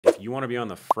If you want to be on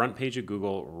the front page of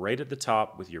Google right at the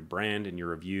top with your brand and your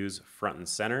reviews front and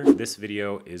center, this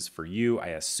video is for you. I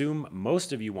assume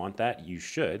most of you want that. You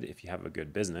should if you have a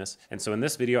good business. And so in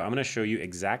this video, I'm going to show you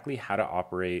exactly how to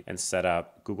operate and set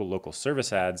up Google local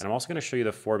service ads. And I'm also going to show you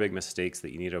the 4 big mistakes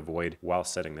that you need to avoid while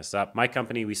setting this up. My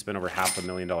company, we spend over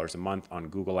 $500,000 a month on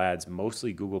Google ads,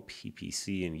 mostly Google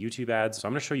PPC and YouTube ads. So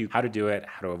I'm going to show you how to do it,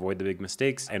 how to avoid the big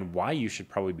mistakes, and why you should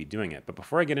probably be doing it. But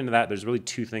before I get into that, there's really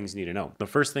 2 things you need to know. The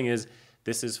first thing is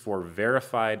this is for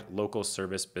verified local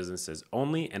service businesses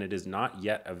only, and it is not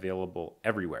yet available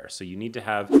everywhere. So you need to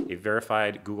have a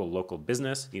verified Google local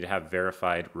business, you need to have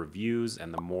verified reviews,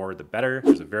 and the more the better.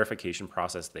 There's a verification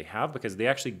process they have because they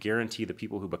actually guarantee the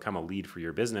people who become a lead for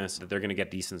your business that they're gonna get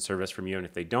decent service from you. And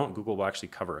if they don't, Google will actually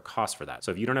cover a cost for that.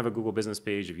 So if you don't have a Google business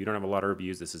page, if you don't have a lot of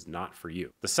reviews, this is not for you.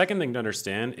 The second thing to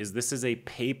understand is this is a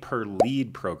pay per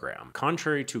lead program.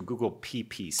 Contrary to Google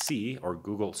PPC or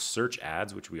Google search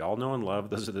ads, which we all know and love,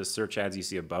 those are the search ads you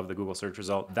see above the Google search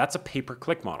result. That's a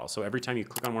pay-per-click model. So every time you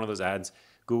click on one of those ads,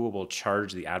 Google will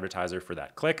charge the advertiser for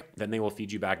that click. Then they will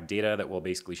feed you back data that will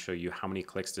basically show you how many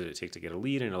clicks did it take to get a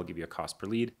lead, and it'll give you a cost per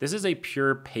lead. This is a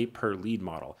pure pay per lead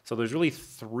model. So there's really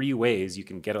 3 ways you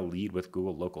can get a lead with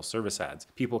Google local service ads.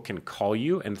 People can call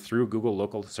you, and through Google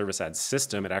local service ads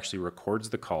system, it actually records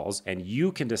the calls, and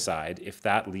you can decide if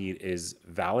that lead is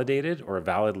validated or a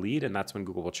valid lead, and that's when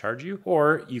Google will charge you.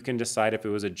 Or you can decide if it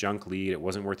was a junk lead, it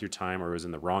wasn't worth your time, or it was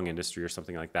in the wrong industry or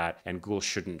something like that, and Google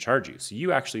shouldn't charge you. So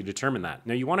you actually determine that.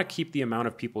 Now you want to keep the amount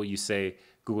of people you say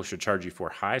Google should charge you for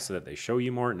high so that they show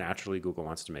you more. Naturally, Google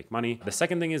wants to make money. The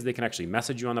second thing is they can actually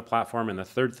message you on the platform. And the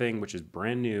third thing, which is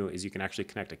brand new, is you can actually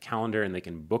connect a calendar and they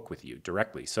can book with you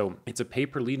directly. So it's a pay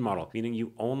per lead model, meaning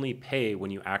you only pay when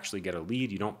you actually get a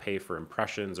lead. You don't pay for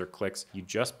impressions or clicks. You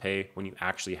just pay when you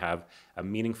actually have a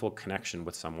meaningful connection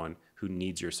with someone who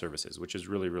needs your services, which is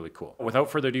really, really cool.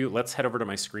 Without further ado, let's head over to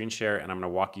my screen share and I'm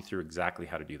gonna walk you through exactly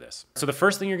how to do this. So the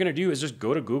first thing you're gonna do is just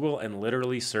go to Google and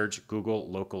literally search Google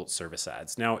local service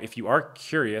ads. Now, if you are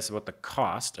curious about the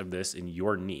cost of this in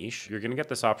your niche, you're gonna get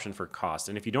this option for cost.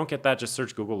 And if you don't get that, just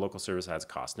search Google local service ads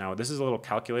cost. Now, this is a little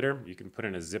calculator. You can put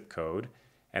in a zip code,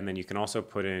 and then you can also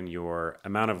put in your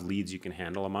amount of leads you can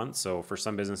handle a month. So for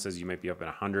some businesses, you might be up at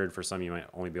 100. For some, you might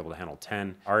only be able to handle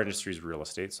 10. Our industry is real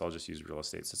estate, so I'll just use real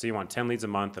estate. So say you want 10 leads a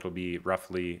month, it'll be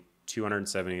roughly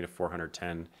 270 to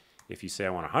 410. If you say I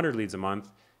want 100 leads a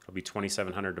month, it'll be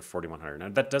 2,700 to 4,100. Now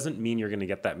that doesn't mean you're gonna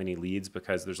get that many leads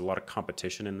because there's a lot of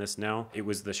competition in this now. It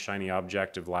was the shiny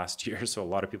object of last year, so a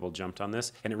lot of people jumped on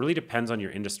this. And it really depends on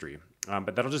your industry.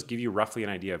 But that'll just give you roughly an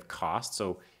idea of cost.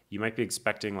 So you might be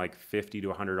expecting like $50 to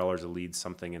 $100 a lead,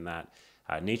 something in that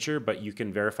nature, but you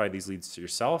can verify these leads to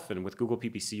yourself. And with Google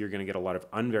PPC, you're going to get a lot of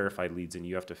unverified leads and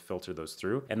you have to filter those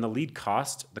through. And the lead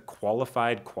cost, the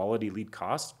qualified quality lead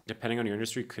cost, depending on your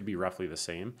industry, could be roughly the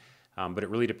same. But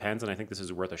it really depends, and I think this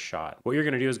is worth a shot. What you're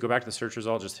going to do is go back to the search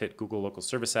result, just hit Google local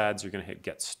service ads. You're going to hit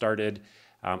get started.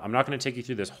 I'm not going to take you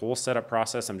through this whole setup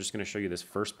process. I'm just going to show you this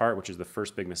first part, which is the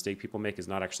first big mistake people make, is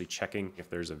not actually checking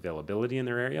if there's availability in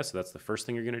their area. So that's the first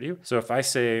thing you're going to do. So if I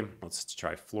say, let's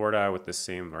try Florida with the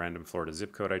same random Florida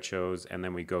zip code I chose, and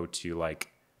then we go to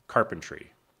like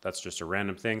carpentry. That's just a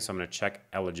random thing. So I'm going to check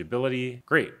eligibility.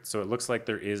 Great. So it looks like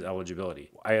there is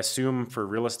eligibility. I assume for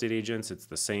real estate agents, it's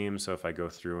the same. So if I go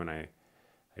through and I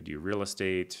do real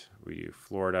estate, we do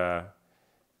Florida,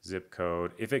 zip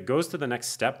code. If it goes to the next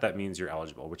step, that means you're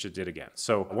eligible, which it did again.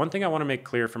 So one thing I want to make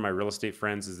clear for my real estate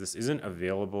friends is this isn't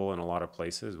available in a lot of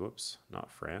places. Whoops,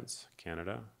 not France,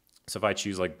 Canada. So if I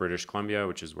choose like British Columbia,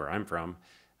 which is where I'm from,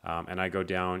 and I go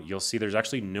down, you'll see there's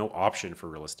actually no option for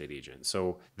real estate agents.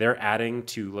 So they're adding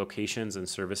to locations and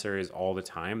service areas all the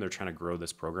time. They're trying to grow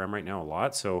this program right now a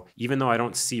lot. So even though I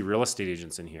don't see real estate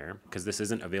agents in here, because this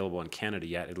isn't available in Canada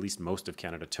yet, at least most of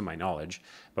Canada to my knowledge,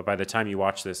 but by the time you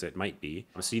watch this, it might be.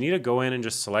 So you need to go in and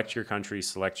just select your country,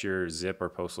 select your zip or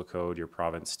postal code, your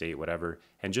province, state, whatever,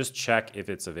 and just check if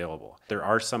it's available. There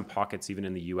are some pockets even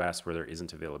in the US where there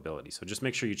isn't availability. So just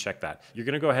make sure you check that. You're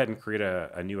gonna go ahead and create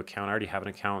a new account. I already have an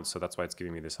account, so that's why it's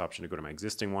giving me this option to go to my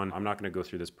existing one. I'm not gonna go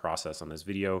through this process on this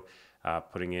video,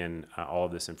 putting in all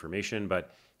of this information,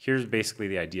 but here's basically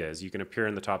the idea is you can appear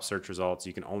in the top search results.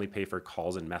 You can only pay for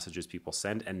calls and messages people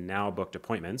send and now booked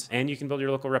appointments. And you can build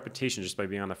your local reputation just by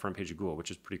being on the front page of Google,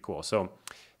 which is pretty cool. So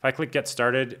if I click get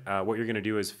started, what you're gonna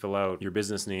do is fill out your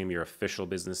business name, your official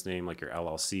business name, like your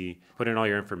LLC, put in all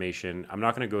your information. I'm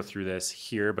not gonna go through this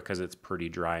here because it's pretty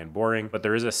dry and boring, but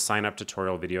there is a sign up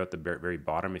tutorial video at the very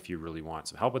bottom if you really want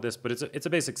some help with this, but it's a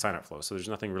basic sign up flow. So there's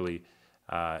nothing really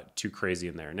too crazy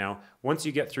in there. Now, once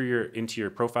you get through into your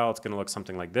profile, it's going to look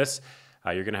something like this.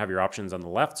 You're going to have your options on the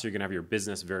left. So you're going to have your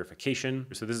business verification.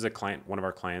 So this is a client, one of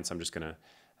our clients, I'm just going to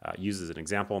use as an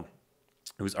example,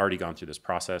 who's already gone through this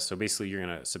process. So basically you're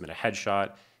going to submit a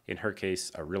headshot, in her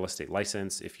case, a real estate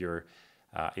license. If you're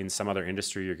in some other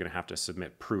industry, you're going to have to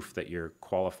submit proof that you're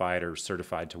qualified or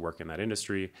certified to work in that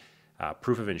industry.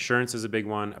 Proof of insurance is a big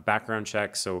one, a background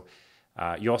check. So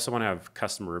you also want to have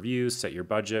customer reviews, set your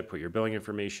budget, put your billing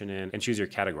information in, and choose your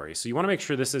category. So you want to make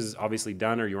sure this is obviously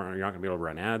done, or you're not going to be able to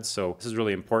run ads. So this is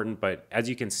really important. But as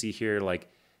you can see here, like,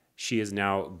 she is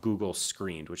now Google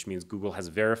screened, which means Google has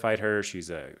verified her.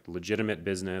 She's a legitimate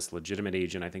business, legitimate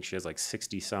agent. I think she has like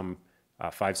 60 some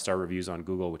 5-star reviews on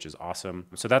Google, which is awesome.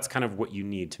 So that's kind of what you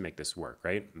need to make this work,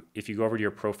 right? If you go over to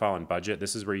your profile and budget,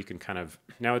 this is where you can kind of,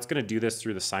 now it's going to do this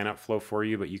through the sign up flow for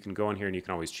you, but you can go in here and you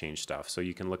can always change stuff. So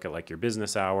you can look at like your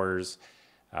business hours.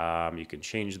 You can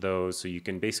change those. So you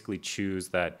can basically choose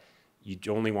that you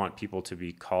only want people to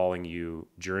be calling you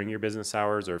during your business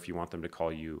hours, or if you want them to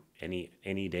call you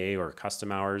any day or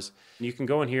custom hours. And you can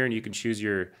go in here and you can choose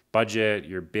your budget,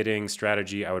 your bidding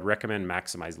strategy. I would recommend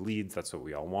maximize leads. That's what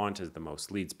we all want, is the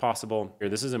most leads possible. Here,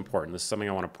 this is important. This is something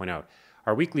I want to point out.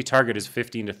 Our weekly target is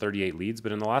 15 to 38 leads,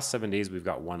 but in the last 7 days, we've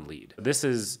got 1 lead. This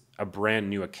is a brand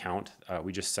new account.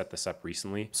 We just set this up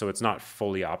recently, so it's not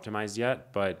fully optimized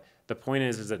yet, but the point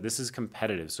is that this is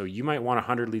competitive. So you might want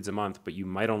 100 leads a month, but you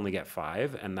might only get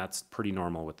 5, and that's pretty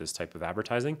normal with this type of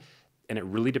advertising. And it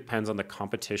really depends on the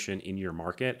competition in your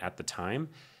market at the time.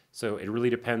 So it really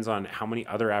depends on how many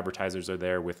other advertisers are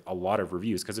there with a lot of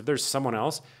reviews. Because if there's someone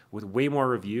else with way more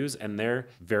reviews and they're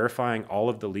verifying all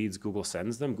of the leads Google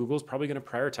sends them, Google's probably going to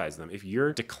prioritize them. If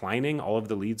you're declining all of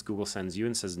the leads Google sends you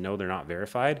and says, no, they're not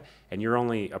verified, and you're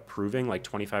only approving like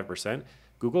 25%,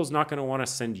 Google's not going to want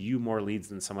to send you more leads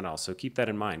than someone else. So keep that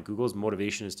in mind. Google's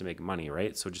motivation is to make money,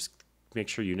 right? So just make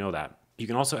sure you know that. You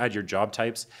can also add your job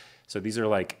types. So these are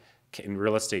like in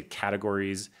real estate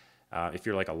categories. If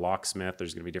you're like a locksmith,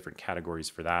 there's going to be different categories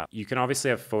for that. You can obviously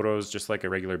have photos just like a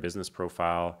regular business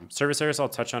profile. Service areas I'll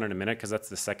touch on in a minute, because that's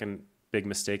the second big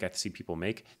mistake I see people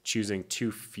make, choosing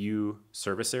too few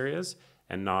service areas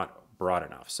and not broad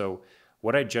enough. So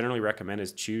what I generally recommend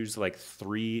is choose like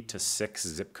 3 to 6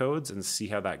 zip codes and see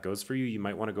how that goes for you. You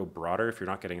might want to go broader if you're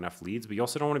not getting enough leads, but you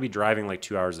also don't want to be driving like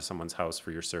 2 hours to someone's house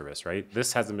for your service, right?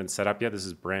 This hasn't been set up yet. This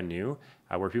is brand new,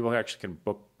 where people actually can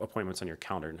book appointments on your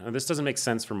calendar. Now, this doesn't make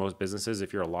sense for most businesses.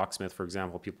 If you're a locksmith, for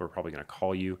example, people are probably going to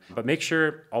call you, but make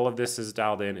sure all of this is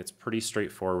dialed in. It's pretty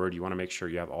straightforward. You want to make sure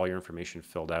you have all your information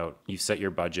filled out. You've set your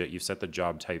budget. You've set the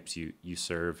job types you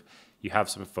serve. You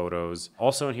have some photos.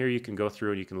 Also in here, you can go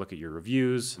through and you can look at your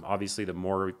reviews. Obviously, the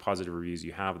more positive reviews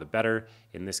you have, the better.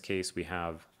 In this case, we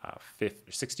have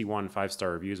 61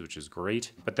 5-star reviews, which is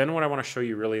great. But then what I want to show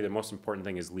you, really the most important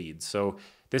thing, is leads. So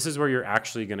this is where you're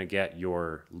actually going to get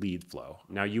your lead flow.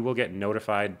 Now, you will get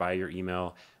notified by your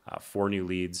email for new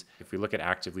leads. If we look at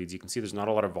active leads, you can see there's not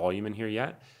a lot of volume in here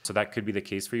yet. So that could be the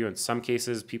case for you. In some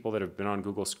cases, people that have been on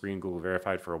Google Screen, Google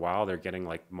Verified for a while, they're getting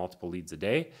like multiple leads a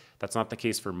day. That's not the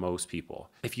case for most people.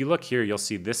 If you look here, you'll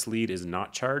see this lead is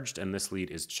not charged and this lead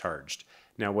is charged.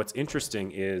 Now, what's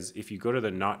interesting is if you go to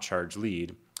the not charged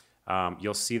lead,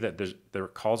 you'll see that the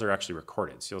calls are actually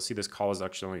recorded. So you'll see this call is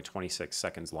actually only 26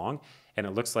 seconds long, and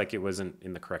it looks like it wasn't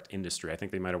in the correct industry. I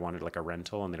think they might have wanted like a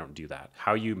rental, and they don't do that.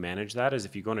 How you manage that is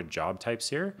if you go into job types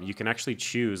here, you can actually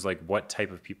choose like what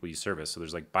type of people you service. So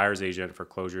there's like buyer's agent,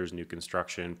 foreclosures, new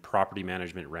construction, property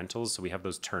management, rentals. So we have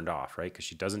those turned off, right? Because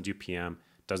she doesn't do PM,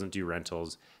 doesn't do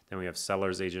rentals. Then we have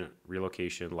seller's agent,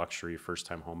 relocation, luxury,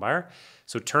 first-time home buyer.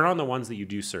 So turn on the ones that you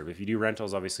do serve. If you do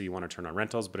rentals, obviously you want to turn on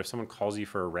rentals, but if someone calls you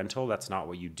for a rental, that's not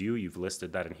what you do. You've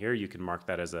listed that in here. You can mark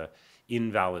that as a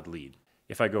invalid lead.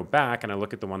 If I go back and I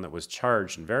look at the one that was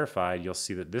charged and verified, you'll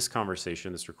see that this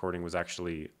conversation, this recording, was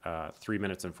actually 3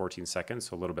 minutes and 14 seconds,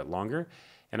 so a little bit longer.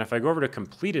 And if I go over to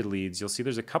completed leads, you'll see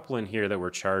there's a couple in here that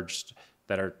were charged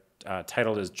that are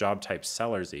titled as job type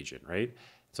seller's agent, right?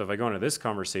 So if I go into this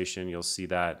conversation, you'll see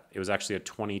that it was actually a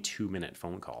 22-minute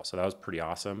phone call. So that was pretty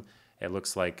awesome. It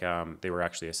looks like they were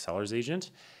actually a seller's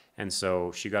agent. And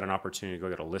so she got an opportunity to go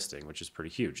get a listing, which is pretty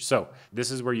huge. So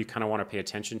this is where you kind of want to pay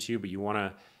attention to, but you want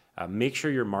to make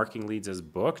sure you're marking leads as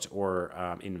booked or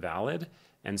invalid.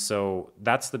 And so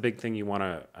that's the big thing you want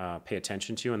to pay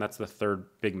attention to. And that's the third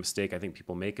big mistake I think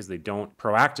people make, is they don't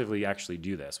proactively actually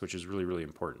do this, which is really, really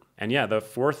important. And yeah, the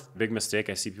fourth big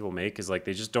mistake I see people make is like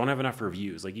they just don't have enough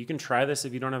reviews. Like you can try this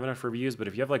if you don't have enough reviews, but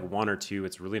if you have like 1 or 2,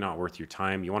 it's really not worth your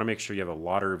time. You want to make sure you have a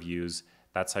lot of reviews.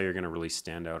 That's how you're going to really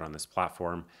stand out on this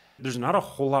platform. There's not a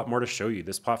whole lot more to show you.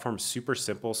 This platform is super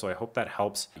simple, so I hope that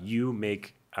helps you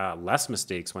make less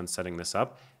mistakes when setting this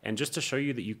up, and just to show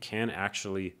you that you can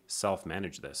actually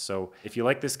self-manage this. So if you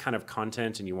like this kind of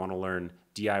content and you want to learn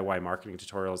DIY marketing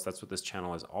tutorials, that's what this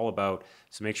channel is all about.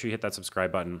 So make sure you hit that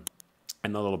subscribe button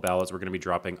and the little bell, as we're going to be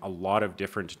dropping a lot of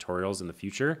different tutorials in the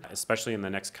future, especially in the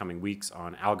next coming weeks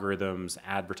on algorithms,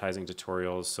 advertising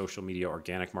tutorials, social media,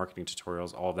 organic marketing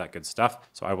tutorials, all of that good stuff.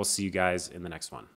 So I will see you guys in the next one.